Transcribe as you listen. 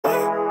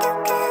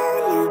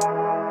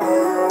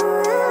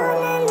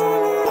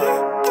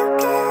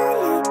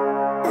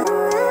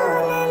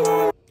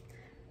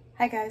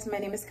guys, my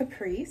name is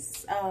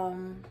Caprice.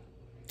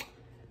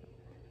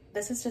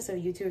 This is just a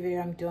YouTube video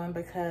I'm doing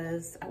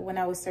because when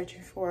I was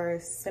searching for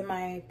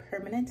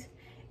semi-permanent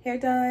hair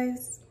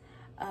dyes,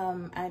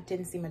 I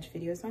didn't see much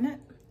videos on it.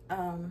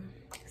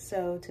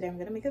 So today I'm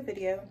gonna make a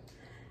video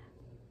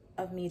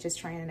of me just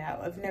trying it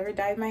out. I've never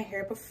dyed my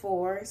hair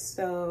before,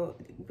 so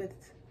with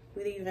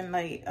even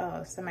like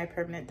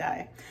semi-permanent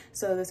dye.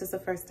 So this is the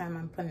first time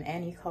I'm putting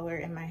any color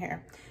in my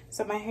hair.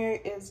 So my hair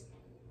is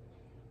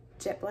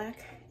jet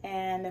black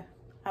and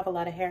I have a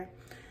lot of hair.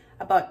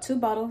 I bought 2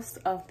 bottles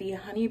of the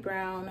honey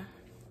brown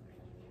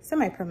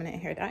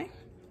semi-permanent hair dye.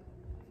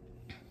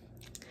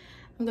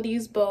 I'm gonna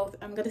use both.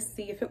 I'm gonna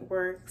see if it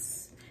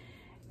works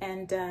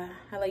and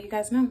I'll let you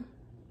guys know.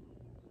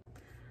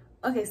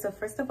 Okay, so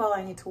first of all,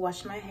 I need to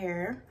wash my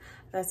hair.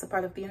 That's a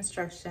part of the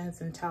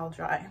instructions, and towel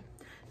dry.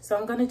 So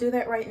I'm gonna do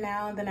that right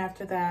now, and then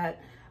after that,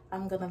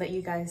 I'm gonna let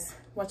you guys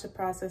watch the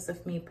process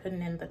of me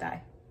putting in the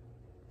dye.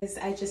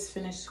 I just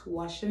finished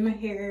washing my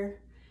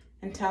hair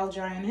and towel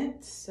drying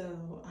it, so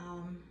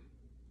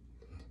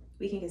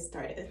we can get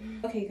started.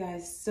 Okay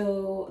guys,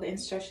 so the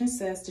instruction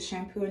says to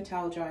shampoo and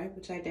towel dry,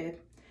 which I did,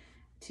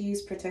 to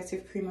use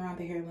protective cream around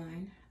the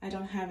hairline. I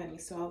don't have any,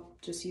 so I'll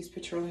just use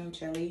petroleum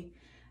jelly.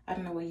 I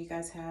don't know what you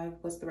guys have,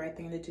 what's the right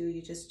thing to do,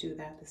 you just do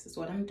that. This is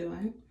what I'm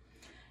doing.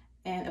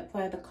 And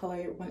apply the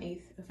color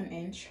 1/8 of an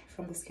inch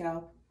from the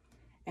scalp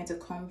and to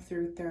comb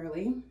through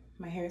thoroughly.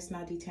 My hair is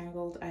not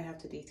detangled, I have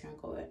to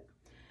detangle it.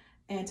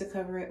 And to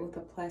cover it with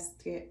a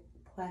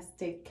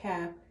plastic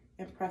cap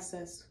and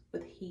process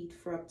with heat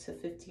for up to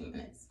 15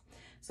 minutes.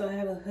 So I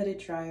have a hooded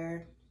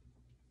dryer.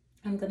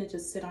 I'm gonna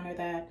just sit under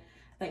that,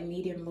 like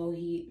medium low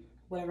heat,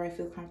 whatever I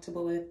feel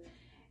comfortable with,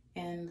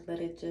 and let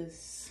it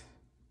just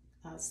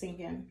sink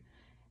in.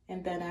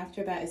 And then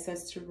after that, it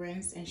says to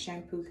rinse and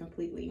shampoo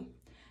completely.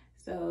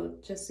 So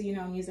just so you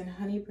know, I'm using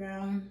honey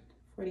brown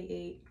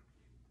 48.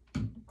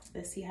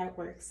 Let's see how it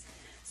works.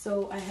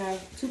 So I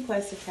have 2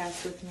 plastic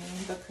caps with me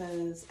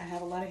because I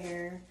have a lot of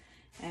hair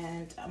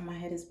and my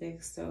head is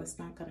big, so it's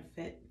not gonna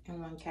fit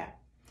in one cap.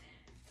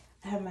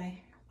 I have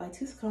my white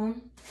tooth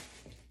comb.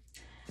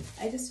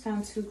 I just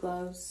found 2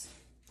 gloves.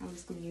 I'm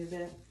just gonna use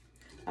it.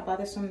 I bought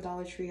this from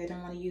Dollar Tree. I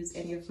didn't want to use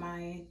any of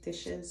my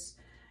dishes.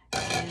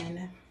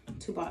 And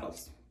 2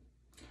 bottles.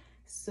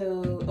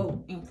 So,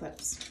 oh, and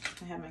clips.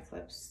 I have my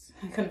clips.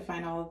 I couldn't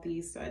find all of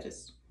these, so I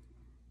just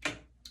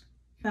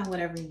found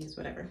whatever to use,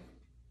 whatever.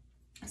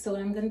 So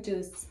what I'm gonna do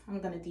is I'm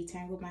gonna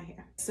detangle my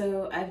hair.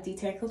 So I've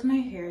detangled my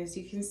hair, as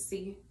you can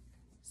see.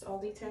 It's all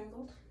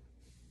detangled.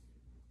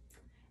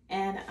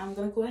 And I'm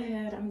gonna go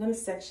ahead, I'm gonna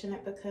section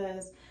it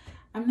because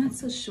I'm not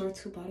so sure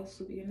 2 bottles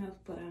will be enough,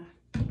 but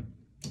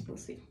we'll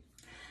see.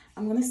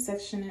 I'm gonna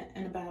section it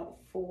in about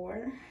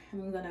 4.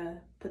 I'm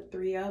gonna put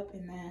 3 up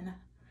and then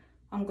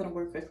I'm gonna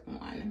work with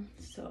 1.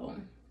 So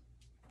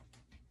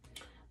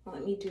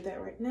let me do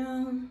that right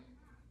now.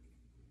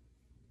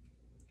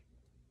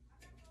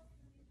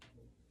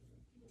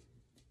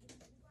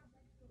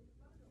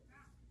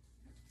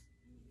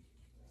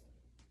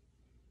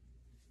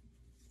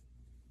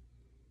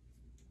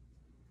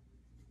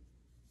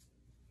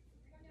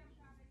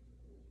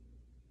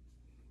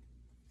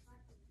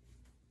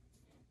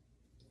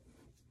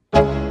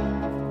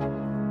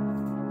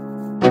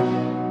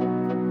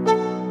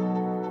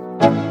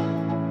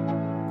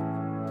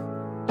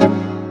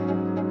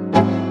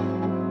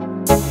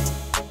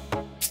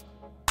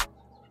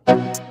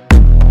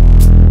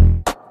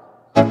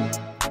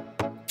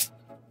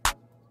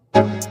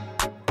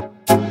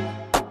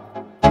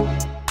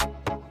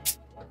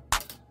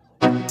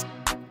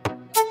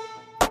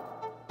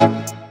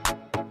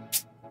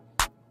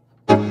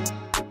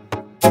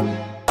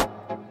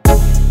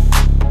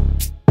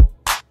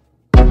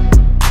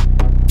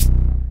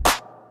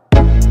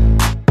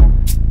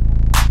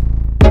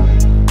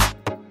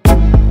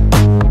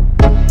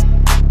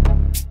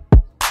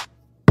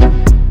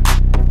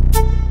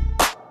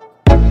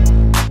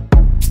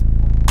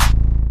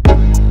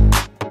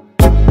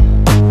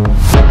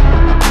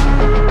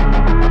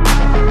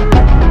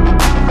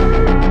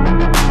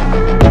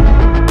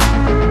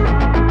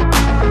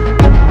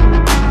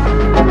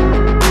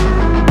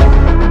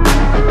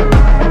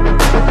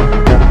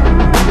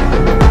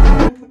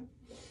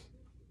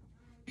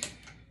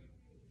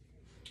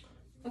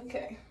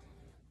 Okay,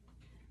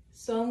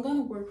 so I'm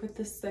gonna work with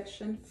this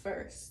section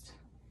first.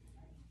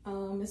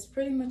 It's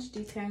pretty much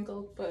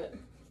detangled, but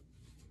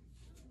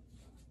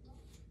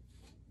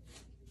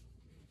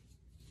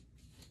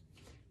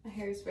my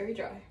hair is very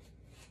dry.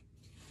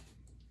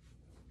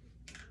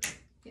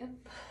 Yep,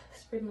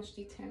 it's pretty much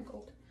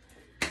detangled.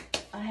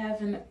 I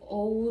have an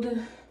old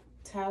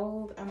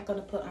towel I'm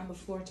gonna put on the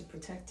floor to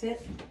protect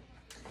it.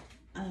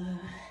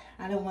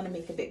 I don't want to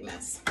make a big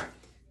mess,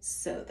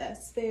 so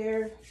that's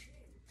there.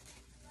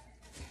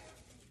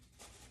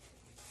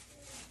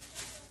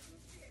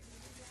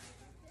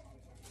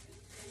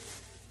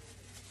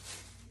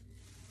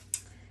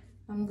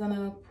 I'm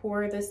gonna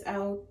pour this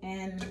out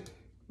in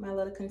my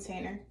little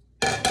container.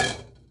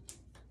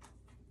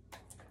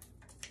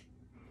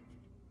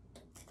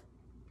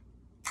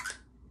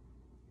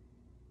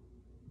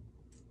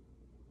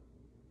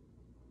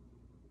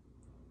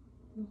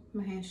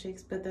 My hand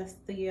shakes, but that's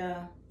the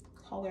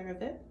color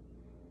of it.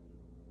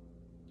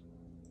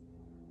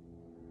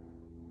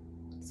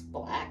 It's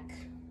black.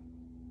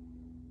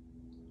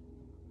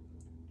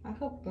 I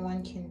hope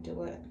one can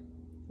do it.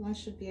 One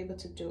should be able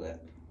to do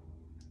it,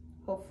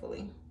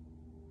 hopefully.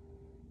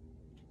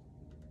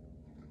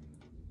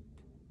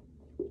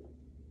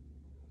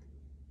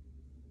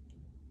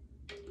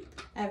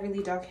 I have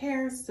really dark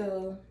hair,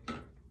 so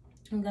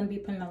I'm gonna be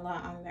putting a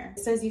lot on there. It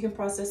says you can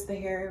process the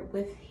hair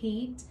with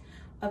heat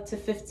up to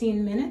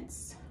 15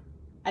 minutes.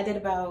 I did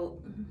about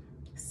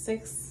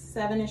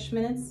 6-7-ish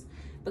minutes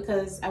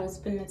because I was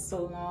spinning it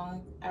so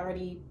long. I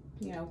already,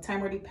 you know,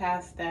 time already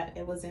passed that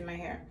it was in my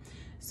hair.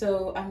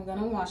 So I'm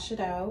gonna wash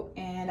it out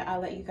and I'll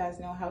let you guys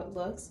know how it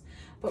looks.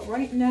 But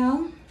right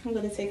now, I'm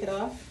gonna take it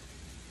off.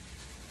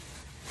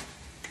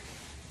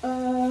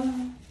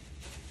 I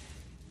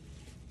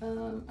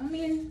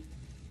mean,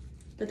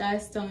 the dye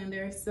is still in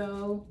there,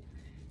 so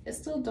it's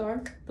still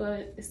dark,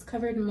 but it's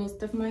covered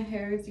most of my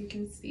hair, as you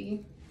can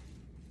see.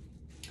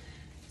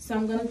 So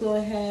I'm gonna go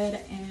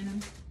ahead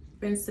and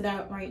rinse it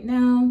out right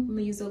now. I'm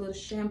gonna use a little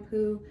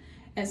shampoo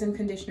and some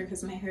conditioner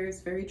because my hair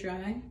is very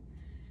dry.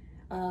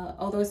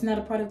 Although it's not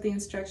a part of the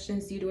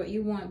instructions, you do what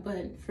you want,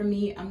 but for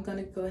me, I'm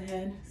gonna go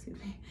ahead, excuse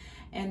me,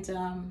 and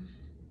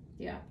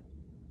yeah,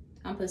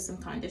 I'll put some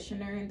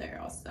conditioner in there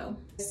also.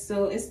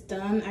 So it's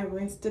done, I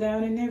rinsed it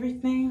out and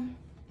everything.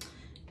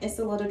 It's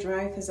a little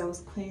dry because I was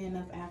cleaning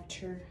up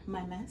after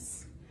my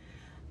mess.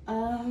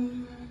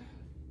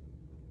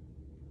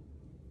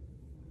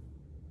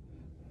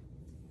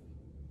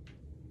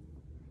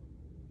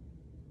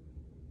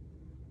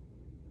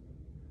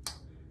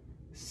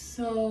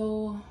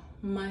 So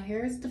my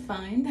hair is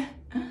defined.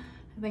 I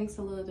think it's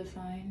a little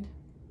defined.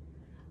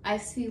 I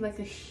see like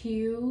a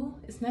hue.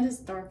 It's not as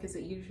dark as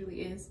it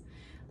usually is.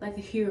 Like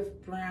a hue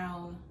of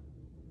brown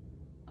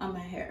on my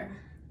hair.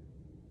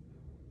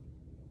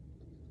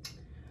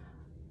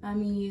 I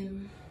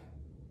mean,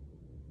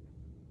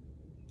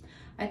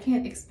 I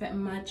can't expect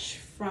much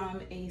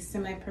from a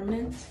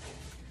semi-permanent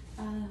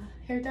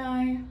hair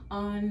dye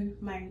on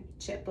my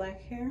jet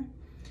black hair,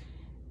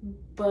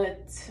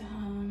 but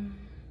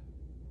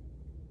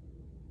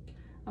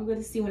I'm going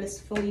to see when it's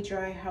fully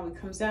dry how it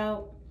comes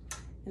out,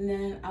 and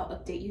then I'll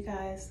update you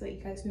guys, let you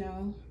guys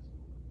know.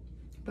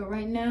 But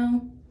right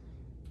now,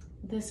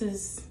 this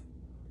is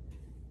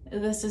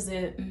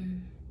it.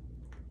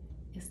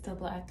 It's still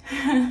black.